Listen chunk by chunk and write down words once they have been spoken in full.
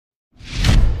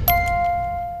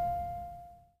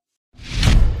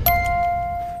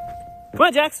Come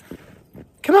on, Jax.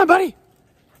 Come on, buddy.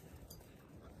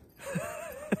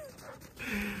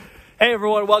 Hey,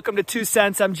 everyone. Welcome to 2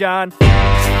 Cents. I'm John. Today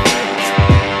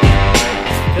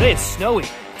it's snowy.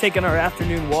 Taking our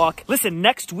afternoon walk. Listen,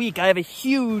 next week I have a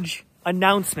huge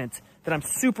announcement that I'm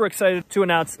super excited to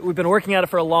announce. We've been working at it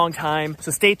for a long time, so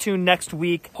stay tuned next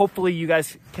week. Hopefully you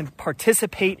guys can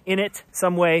participate in it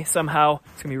some way, somehow.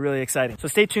 It's gonna be really exciting. So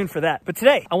stay tuned for that. But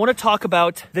today, I wanna talk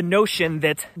about the notion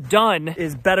that done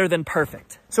is better than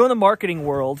perfect. So in the marketing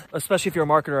world, especially if you're a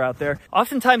marketer out there,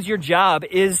 oftentimes your job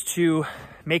is to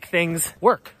make things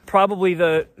work. Probably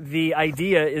the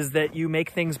idea is that you make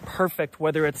things perfect,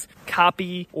 whether it's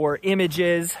copy or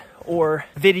images or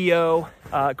video,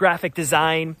 graphic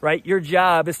design, right? Your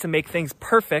job is to make things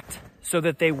perfect so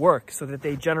that they work, so that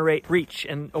they generate reach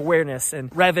and awareness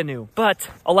and revenue. But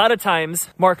a lot of times,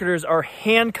 marketers are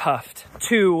handcuffed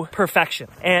to perfection.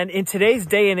 And in today's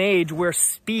day and age where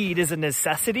speed is a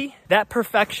necessity, that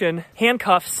perfection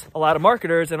handcuffs a lot of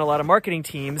marketers and a lot of marketing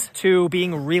teams to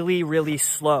being really, really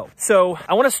slow. So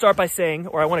I want to start by saying,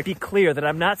 or I want to be clear that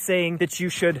I'm not saying that you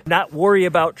should not worry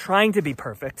about trying to be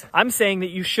perfect. I'm saying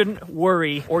that you shouldn't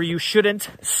worry or you shouldn't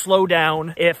slow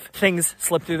down if things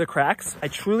slip through the cracks. I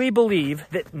truly believe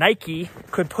that Nike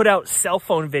could put out cell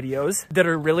phone videos that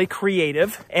are really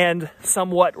creative and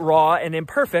somewhat raw and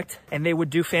imperfect, and they would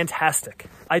do fantastic.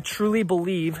 I truly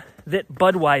believe that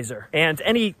Budweiser and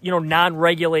any,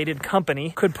 non-regulated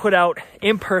company could put out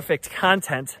imperfect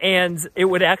content and it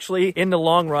would actually, in the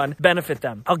long run, benefit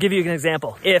them. I'll give you an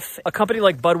example. If a company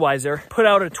like Budweiser put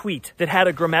out a tweet that had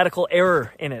a grammatical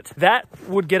error in it, that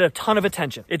would get a ton of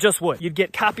attention. It just would. You'd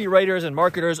get copywriters and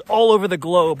marketers all over the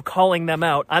globe calling them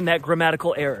out on that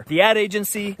grammatical error. The ad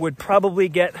agency would probably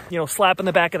get, slap in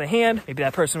the back of the hand. Maybe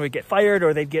that person would get fired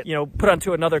or they'd get, put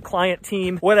onto another client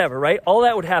team, whatever, right? All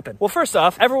that would happen. Well, first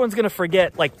off, everyone's going to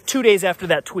forget like 2 days after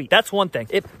that tweet. That's one thing.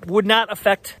 It would not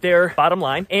affect their bottom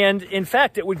line. And in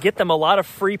fact, it would get them a lot of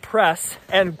free press.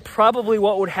 And probably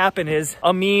what would happen is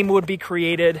a meme would be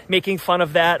created making fun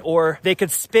of that, or they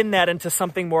could spin that into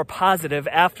something more positive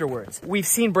afterwards. We've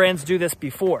seen brands do this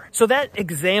before. So that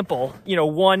example,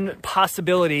 one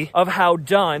possibility of how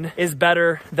done is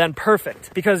better than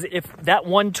perfect. Because if that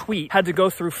one tweet had to go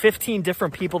through 15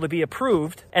 different people to be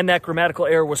approved and that grammatical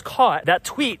error was caught, that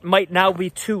tweet might now be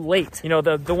too late.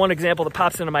 The one example that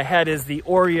pops into my head is the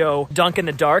Oreo dunk in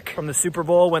the dark from the Super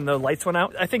Bowl when the lights went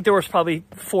out. I think there was probably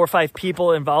 4 or 5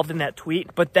 people involved in that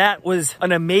tweet, but that was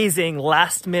an amazing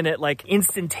last minute,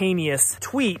 instantaneous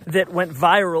tweet that went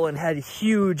viral and had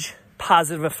huge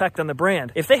positive effect on the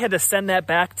brand. If they had to send that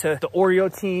back to the Oreo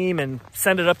team and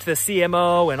send it up to the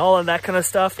CMO and all of that kind of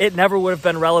stuff, it never would have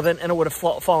been relevant and it would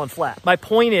have fallen flat. My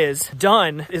point is,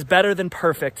 done is better than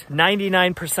perfect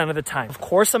 99% of the time. Of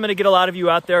course, I'm going to get a lot of you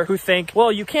out there who think,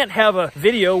 well, you can't have a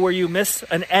video where you miss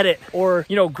an edit or,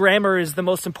 grammar is the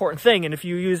most important thing. And if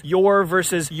you use your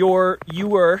versus your, you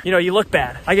were, you look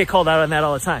bad. I get called out on that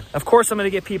all the time. Of course, I'm going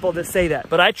to get people that say that,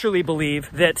 but I truly believe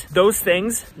that those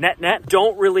things, net,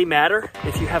 don't really matter.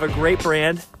 If you have a great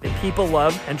brand that people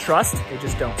love and trust, they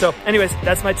just don't. So anyways,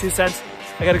 that's my 2 cents.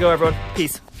 I gotta go, everyone.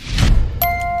 Peace.